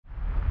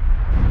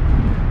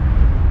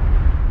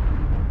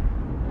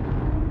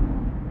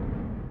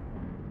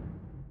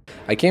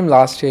I came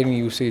last year in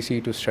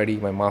UCC to study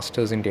my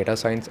Masters in Data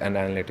Science and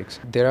Analytics.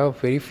 There are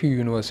very few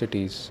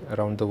universities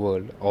around the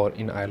world or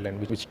in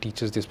Ireland which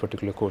teaches this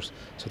particular course.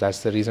 So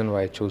that's the reason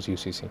why I chose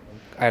UCC.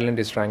 Ireland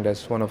is ranked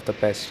as one of the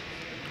best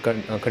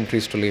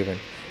countries to live in.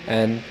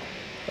 And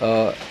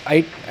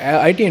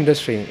IT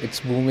industry,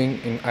 it's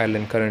booming in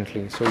Ireland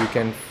currently. So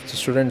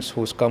students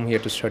who come here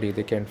to study,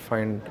 they can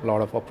find a lot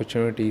of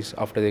opportunities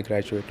after they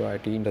graduate to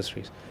IT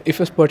industries.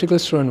 If a particular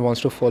student wants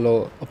to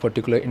follow a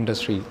particular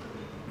industry,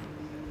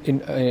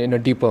 in a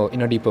deeper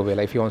way,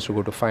 like if he wants to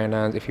go to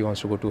finance, if he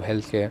wants to go to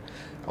healthcare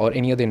or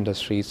any other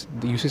industries,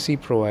 the UCC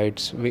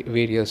provides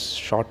various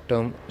short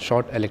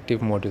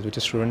elective modules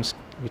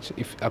which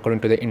if according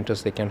to their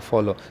interests they can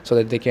follow, so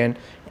that they can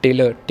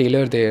tailor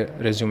their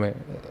resume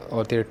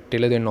or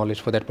tailor their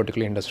knowledge for that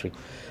particular industry.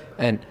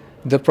 And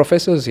the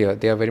professors here,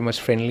 they are very much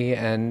friendly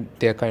and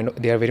they are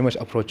very much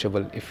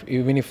approachable.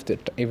 Even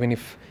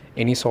if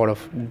any sort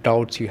of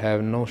doubts you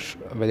have,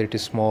 whether it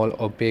is small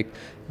or big,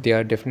 they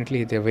are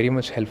very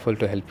much helpful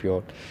to help you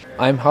out.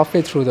 I'm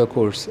halfway through the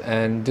course,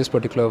 and this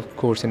particular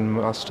course in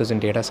Masters in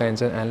Data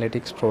Science and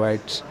Analytics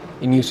provides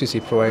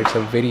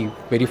a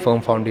very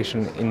firm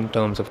foundation in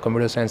terms of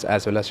computer science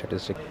as well as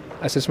statistics.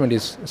 Assessment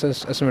is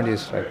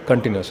like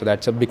continuous, so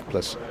that's a big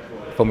plus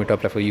for me to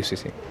apply for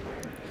UCC.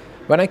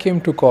 When I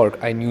came to Cork,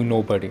 I knew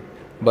nobody,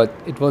 but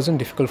it wasn't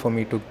difficult for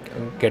me to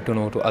get to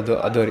know to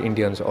other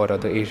Indians or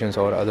other Asians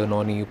or other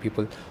non-EU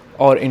people,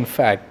 or in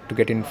fact to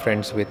get in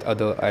friends with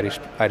other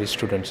Irish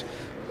students.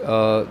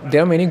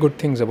 There are many good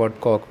things about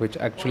Cork which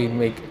actually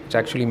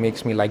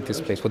makes me like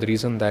this place, for the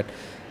reason that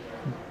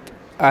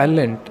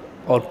Ireland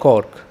or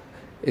Cork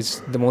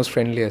is the most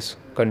friendliest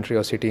country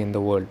or city in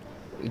the world.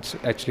 It's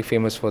actually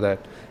famous for that,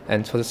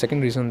 and for the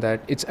second reason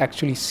that it's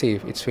actually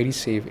safe. It's very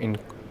safe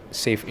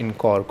in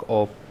Cork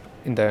or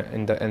in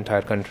the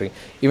entire country.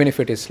 Even if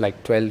it is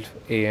like 12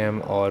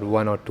 a.m. or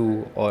 1 or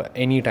 2 or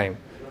any time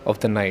of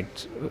the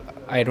night,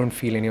 I don't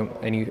feel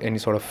any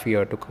sort of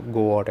fear to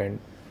go out and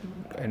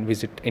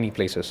visit any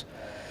places.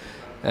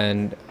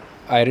 And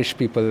Irish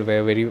people were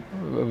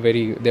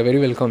they're very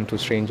welcome to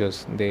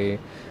strangers. They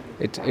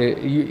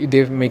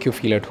make you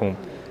feel at home.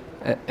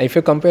 If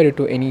you compare it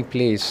to any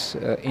place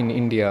in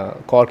India,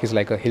 Cork is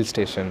like a hill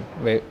station,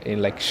 where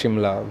like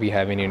Shimla we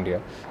have in India.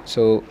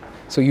 So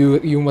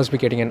you must be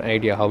getting an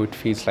idea how it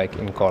feels like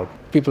in Cork.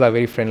 People are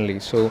very friendly,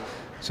 so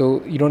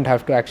you don't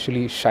have to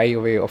actually shy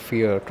away or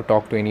fear to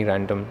talk to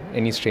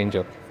any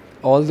stranger.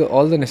 All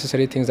the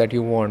necessary things that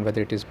you want,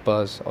 whether it is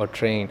bus or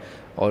train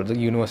or the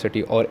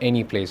university or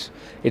any place,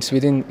 it's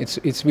within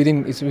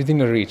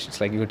a reach. It's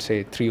like you would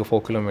say 3 or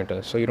 4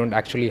 kilometers. So you don't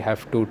actually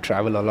have to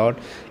travel a lot.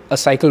 A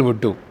cycle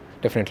would do,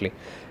 definitely.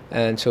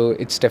 And so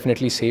it's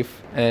definitely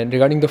safe. And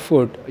regarding the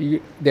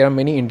food, there are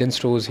many Indian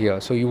stores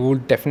here, so you will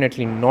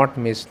definitely not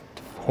miss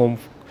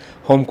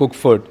home cooked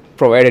food,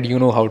 provided you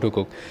know how to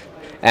cook.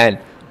 And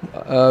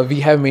we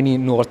have many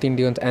North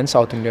Indians and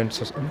South Indian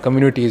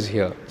communities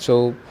here,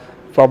 so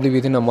probably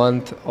within a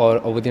month or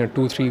within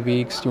 2-3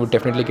 weeks you would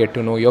definitely get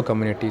to know your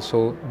community.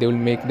 So they'll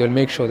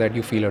make sure that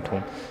you feel at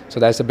home. So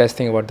that's the best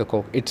thing about the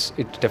Cork. It's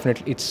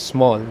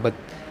small,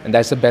 and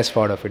that's the best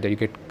part of it, that you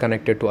get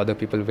connected to other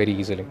people very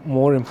easily.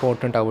 More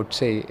important, I would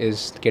say,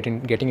 is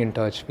getting in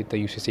touch with the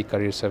UCC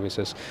Career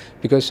Services,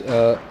 because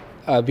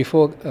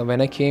before when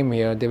I came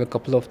here, there were a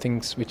couple of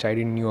things which I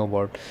didn't know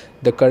about.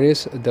 The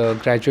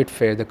graduate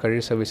fair, the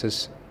career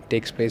services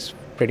takes place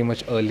pretty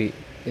much early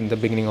in the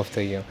beginning of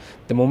the year.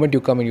 The moment you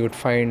come in, you would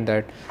find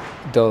that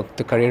the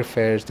career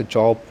fairs, the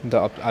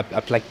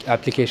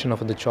application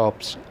of the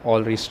jobs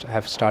already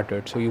have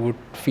started. So you would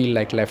feel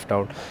like left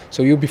out.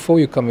 So before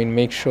you come in,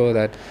 make sure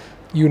that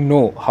you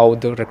know how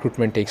the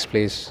recruitment takes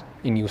place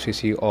in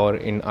UCC or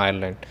in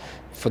Ireland,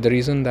 for the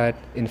reason that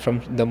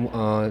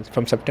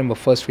from September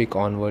first week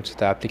onwards,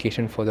 the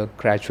application for the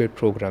graduate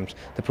programs,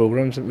 the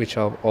programs which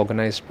are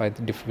organized by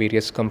the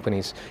various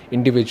companies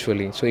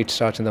individually, so it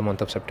starts in the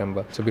month of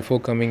September. So before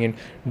coming in,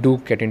 do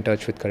get in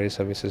touch with Career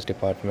Services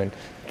Department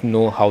to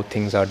know how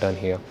things are done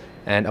here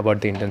and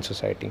about the Indian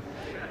society.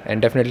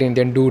 And definitely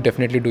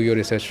do your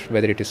research,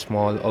 whether it is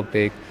small or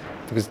big,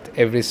 because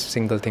every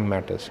single thing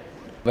matters.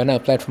 When I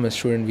applied for my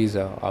student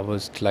visa, I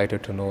was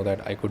delighted to know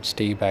that I could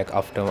stay back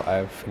after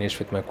I finished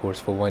with my course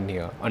for 1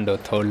 year under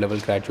third level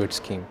graduate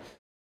scheme.